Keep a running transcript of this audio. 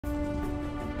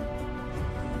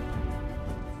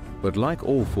But like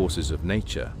all forces of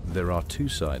nature, there are two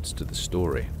sides to the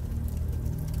story.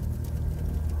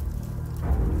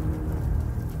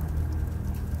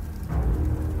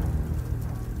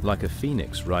 Like a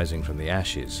phoenix rising from the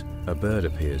ashes, a bird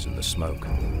appears in the smoke.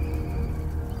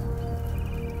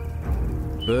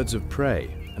 Birds of prey,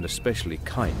 and especially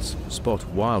kites, spot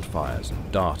wildfires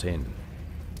and dart in.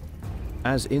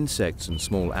 As insects and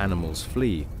small animals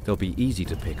flee, they'll be easy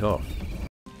to pick off.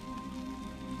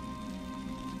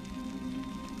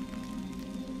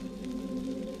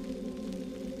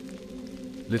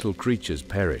 Little creatures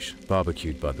perish,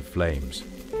 barbecued by the flames.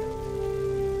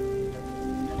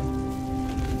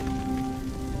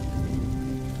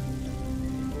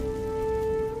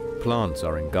 Plants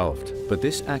are engulfed, but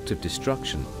this act of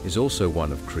destruction is also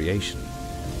one of creation.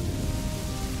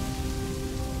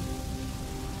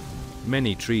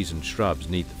 Many trees and shrubs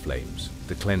need the flames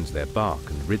to cleanse their bark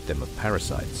and rid them of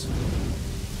parasites.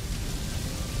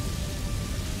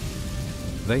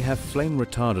 They have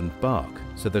flame-retardant bark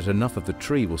so that enough of the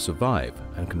tree will survive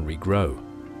and can regrow.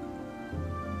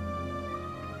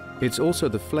 It's also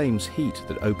the flame's heat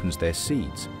that opens their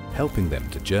seeds, helping them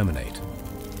to germinate.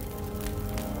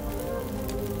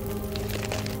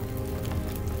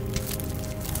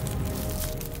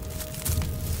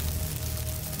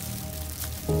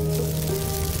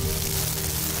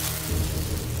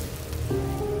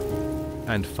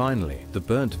 And finally, the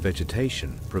burnt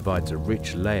vegetation provides a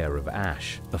rich layer of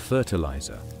ash, a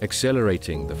fertilizer,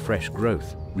 accelerating the fresh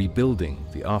growth, rebuilding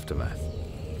the aftermath.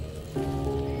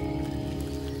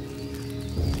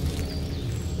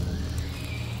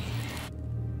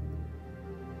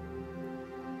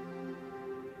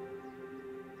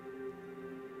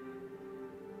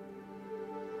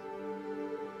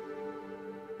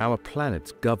 Our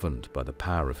planet's governed by the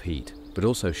power of heat, but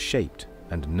also shaped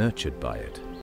and nurtured by it.